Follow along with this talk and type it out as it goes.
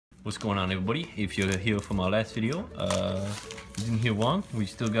What's going on, everybody? If you're here from our last video, you didn't hear long. We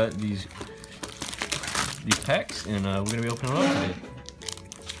still got these packs, and we're gonna be opening them up today.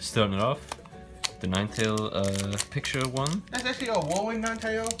 Starting it off, the Ninetale picture one. That's actually a Woeing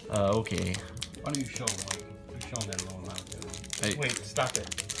Ninetale. Okay. Why don't you show one? You're showing that low Ninetale. Hey. Wait, stop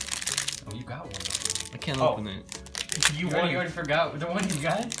it. Oh, you got one. I can't open it. You already forgot the one you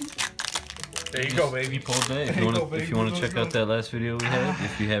got? There you go, baby. You pulled that. If you want to check out that last video we had,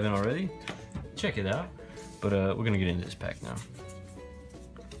 if you haven't already, check it out. But we're gonna get into this pack now.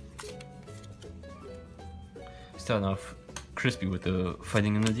 Starting off crispy with the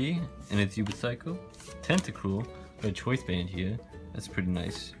Fighting Energy, Energy with Cycle, Tentacruel, got a Choice Band here. That's pretty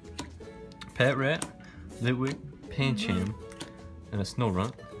nice. Pat Rat, Litwick, Pancham, and a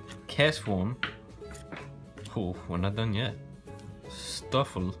Snorunt. Castform. Oh, we're not done yet.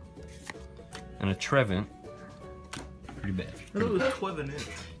 Stuffle. And a Trevant. Pretty bad. Who is Twevin?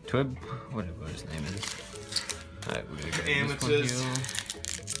 Tweb, whatever his name is. Alright, we're gonna grab this Amethyst. one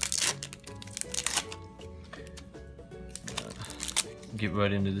here. Get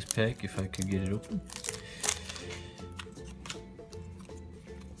right into this pack if I could get it open.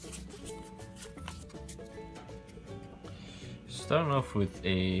 Starting off with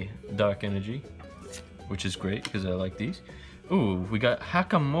a Dark Energy, which is great because I like these. Ooh, we got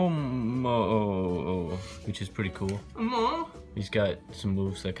Hakamomo, which is pretty cool. He's got some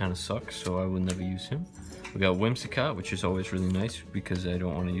moves that kind of suck, so I would never use him. We got Whimsicott, which is always really nice because I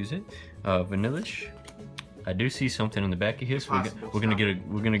don't want to use it. Vanillish. I do see something in the back of here, so we're gonna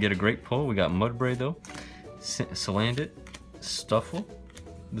get a great pull. We got Mudbray though, Salandit, Stuffle,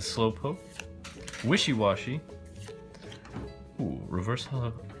 the Slowpoke, Wishy-Washy. Ooh, Reverse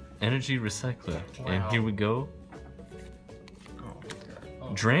Hollow, Energy Recycler, and here we go.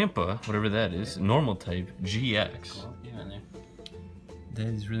 Drampa, whatever that is, normal type, GX. That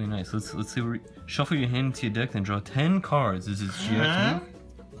is really nice. Let's see. Shuffle your hand into your deck, then draw 10 cards. This is GX move.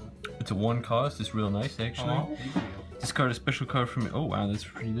 It's a 1 cost. It's real nice, actually. Discard a special card from it. Oh wow, that's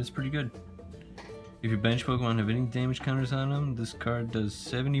pretty good. If your bench Pokemon have any damage counters on them, this card does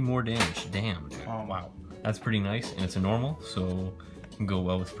 70 more damage. Damn, dude. Oh wow. That's pretty nice, and it's a normal, so it can go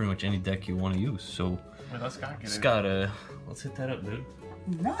well with pretty much any deck you want to use. So, Wait, Scott, let's hit that up, dude.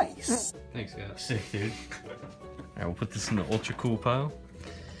 Nice. Thanks, guys. Sick, dude. Alright, we'll put this in the ultra cool pile.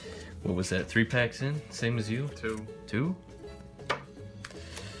 What was that? 3 packs in? Same as you? 2. 2?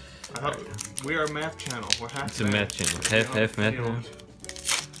 We are a math channel. We're half. It's a math channel. Half math channel.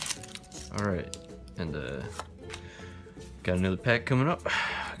 Alright, and got another pack coming up.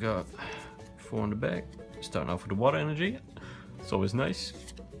 Got 4 on the back. Starting off with the Water Energy. It's always nice.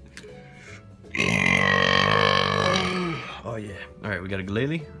 Oh yeah. Alright, we got a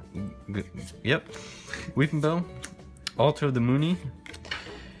Glalie. Yep. Weeping Bell. Altar of the Mooney.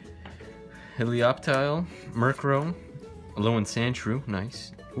 Helioptile. Murkrow. Alolan Sandshrew.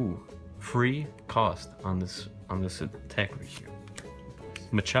 Nice. Ooh. Free cost on this attack ratio.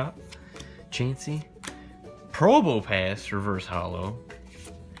 Machop. Chansey. Probopass Reverse Hollow.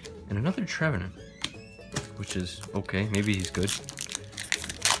 And another Trevenant. Which is okay. Maybe he's good.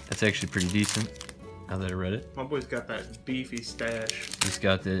 That's actually pretty decent. Now that I read it. My boy's got that beefy stash. He's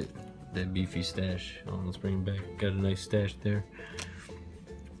got that beefy stash. Oh, let's bring him back. Got a nice stash there.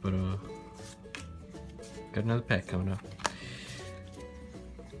 But got another pack coming up.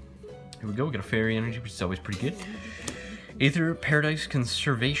 Here we go. We got a Fairy Energy, which is always pretty good. Aether Paradise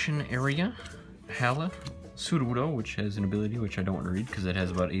Conservation Area. Hala. Sudowoodo, which has an ability which I don't want to read because it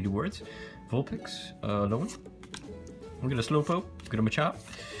has about 80 words. Vulpix. Lowen. We got a Slowpoke. Got a Machop.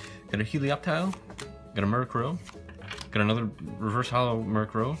 Got a Helioptile. Got a Murkrow. Got another Reverse Hollow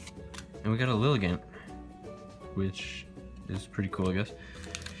Murkrow. And we got a Lilligant, which is pretty cool, I guess.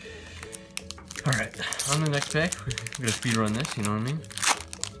 Alright, on the next pack, we're gonna speed run this, you know what I mean?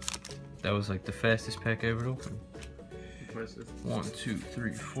 That was like the fastest pack I ever opened. Impressive. 1, 2,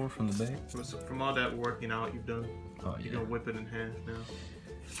 3, 4 from the back. From all that working out you've done, Oh yeah. you're gonna whip it in half now.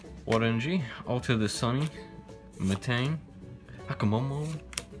 Water Energy, Alter the Sunny, Matang, Hakamomo,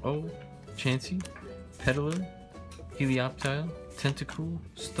 Chansey, Peddler, Helioptile, Tentacruel,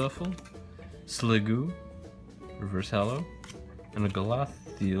 Stuffle, Sliggoo, Reverse Hollow, and a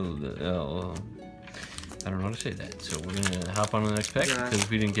Galothiel. I don't know how to say that, so we're gonna hop on to the next pack because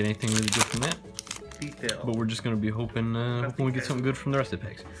we didn't get anything really good from that. Detail. But we're just gonna be hoping we get something good from the rest of the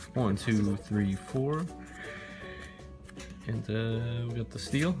packs. 1, 2, 3, 4. And we got the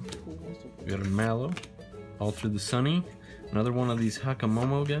Steel. We got a Mallow. Alter the Sunny. Another one of these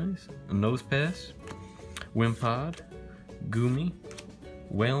Hakamomo guys. A Nosepass. Wimpod. Goomy.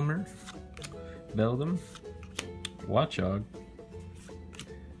 Whalmer. Beldum. Watchog.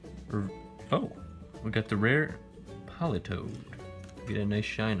 Oh, we got the rare Politoed. Get a nice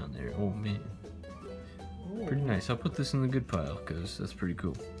shine on there. Oh man. Pretty nice. I'll put this in the good pile because that's pretty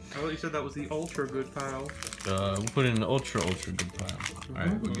cool. I thought you said that was the ultra good pile. We'll put it in the ultra good pile.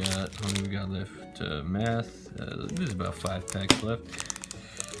 Alright, we got, how many we got left? Math. There's about 5 packs left.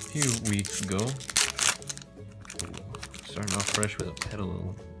 A few weeks ago. Starting off fresh with a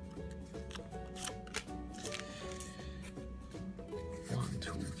Petalil. 1,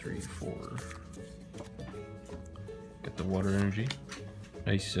 2, 3, 4. Got the water energy.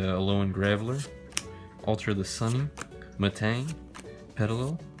 Nice Alolan Graveler. Ultra the Sunny. Matang.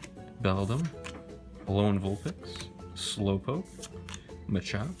 Petalil. Beldum. Alolan Vulpix. Slowpoke.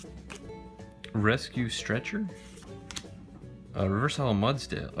 Machop. Rescue Stretcher. Reverse Hollow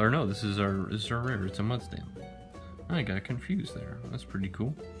Mudsdale. Or no, this is our rare. It's a Mudsdale. I got confused there. That's pretty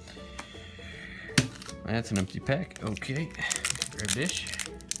cool. That's an empty pack. Okay. Grab this.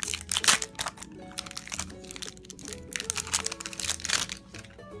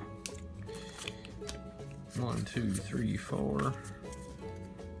 One, 2, 3, 4.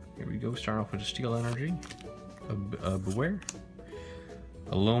 Here we go. Starting off with a Steel Energy. A Beware.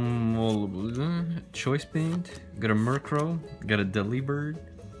 A Lone Choice Band. Got a Murkrow. Got a Delibird.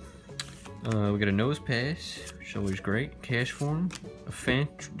 We got a Nose Pass, which is always great. Cash Form.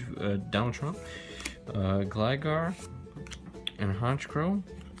 A Donald Trump. Gligar. And Honchkrow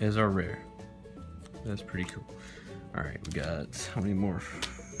as our rare. That's pretty cool. Alright, we got how many more?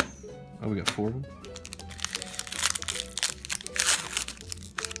 Oh, we got 4 of them.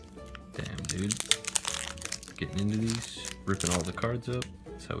 Damn, dude. Getting into these, ripping all the cards up.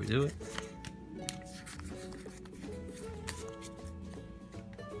 That's how we do it.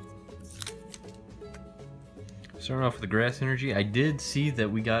 Starting off with the Grass Energy. I did see that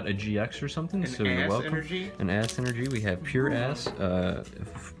we got a GX or something, so you're welcome. Energy? An Ass Energy. We have Pure Ass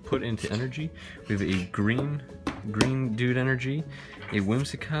put into Energy. We have a Green Dude Energy, a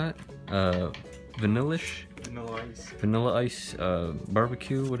Whimsicott, Vanillish. Vanilla Ice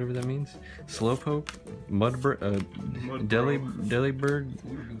Barbecue, whatever that means. Slowpoke, Delibird,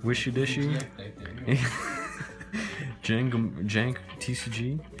 Wishy Dishy, Jank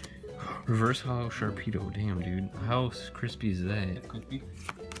TCG, Reverse Hollow Sharpedo. Damn, dude, how crispy is that?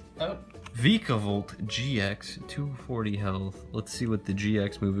 Oh. Vikavolt GX, 240 health. Let's see what the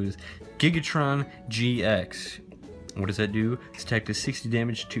GX move is. Gigatron GX. What does that do? It's attack does 60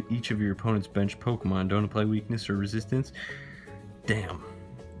 damage to each of your opponent's bench Pokemon. Don't apply weakness or resistance. Damn.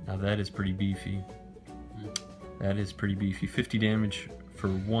 Now that is pretty beefy. That is pretty beefy. 50 damage for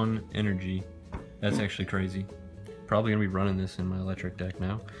 1 energy. That's actually crazy. Probably gonna be running this in my electric deck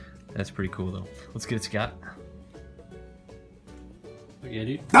now. That's pretty cool though. Let's get it, Scott. Yeah,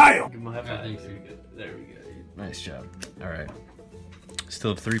 dude. Damn! Give him a high five. There we go. Nice job. Alright.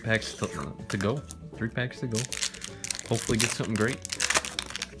 Still have 3 packs to go. 3 packs to go. Hopefully get something great.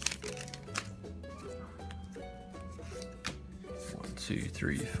 1, 2,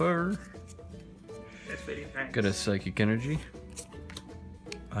 3, 4. Got a Psychic Energy.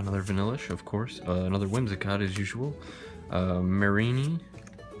 Another Vanillish, of course. Another Whimsicott as usual. Marini.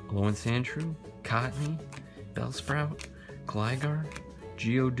 Alolan Sandshrew. Cottony. Bellsprout. Gligar.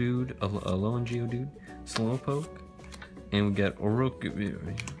 Geodude. Alolan Geodude. Slowpoke. And we got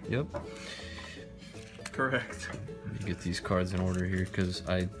Oroku. Yep. Correct. Get these cards in order here because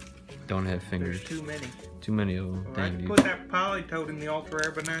I don't have fingers. There's too many. Too many of them. Alright, Damn, put dude. that Politoed in the ultra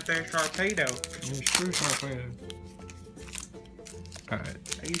rare, but not that Sharpedo. Screw Sharpedo. Alright.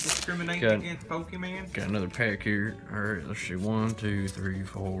 Are you discriminating Got- against Pokemon? Got another pack here. Alright, let's see. 1, 2, 3,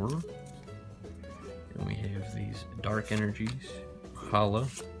 4. And we have these Dark Energies. Hala.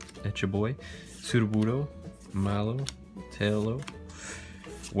 That's your boy. Sudowoodo. Milo. Tailo.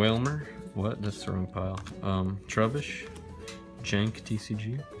 Whalmer. What? That's the wrong pile. Trubbish. Jank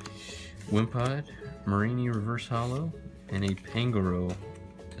TCG. Wimpod. Marini Reverse Hollow. And a Pangoro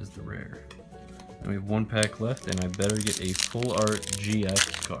is the rare. And we have 1 pack left, and I better get a full art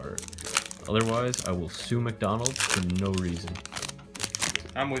GX card. Otherwise, I will sue McDonald's for no reason.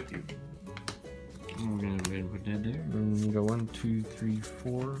 I'm with you. We're gonna go ahead and put that there. And we got 1, 2, 3,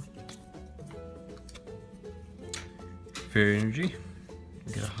 4. Fairy Energy.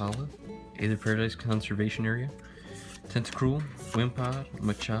 We got a Hala. Aether Paradise Conservation Area. Tentacruel. Wimpod.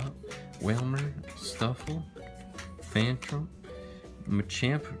 Machop. Whalmer. Stuffle. Phantom.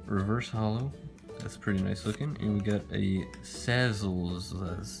 Machamp Reverse Hollow. That's pretty nice looking. And we got a Zazzle.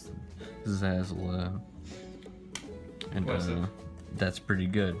 And that's pretty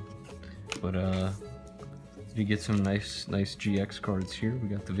good. But if you get some nice GX cards here, we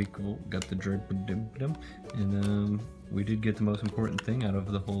got the Vikavolt, got the Dreadwood, and we did get the most important thing out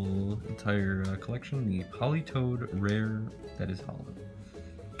of the whole entire collection, the Polytoad Rare that is hollow.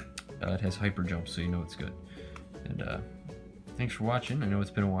 It has hyper jump, so you know it's good. And thanks for watching. I know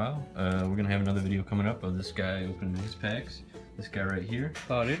it's been a while. We're gonna have another video coming up of this guy opening his packs. This guy right here.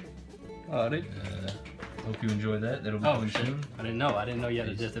 Got it. Hope you enjoyed that. That'll be coming soon. I didn't know you had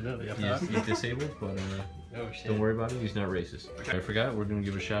a disability. He's disabled, but don't worry about it. He's not racist. Okay. I forgot. We're gonna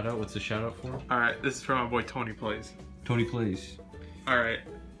give a shout out. What's the shout out for? All right, this is from my boy Tony Plays. Tony Plays. All right,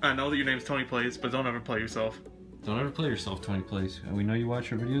 I know that your name's Tony Plays, but don't ever play yourself. Don't ever play yourself, Tony Plays. We know you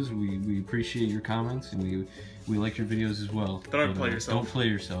watch our videos. We appreciate your comments, and we like your videos as well. Don't ever play yourself. Don't play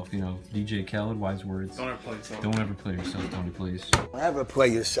yourself. You know, DJ Khaled, wise words. Don't ever play yourself. Don't ever play yourself, Tony Plays. Don't ever play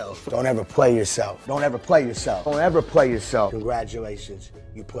yourself. Don't ever play yourself. Don't ever play yourself. Don't ever play yourself. Congratulations,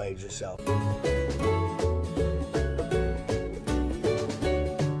 you played yourself.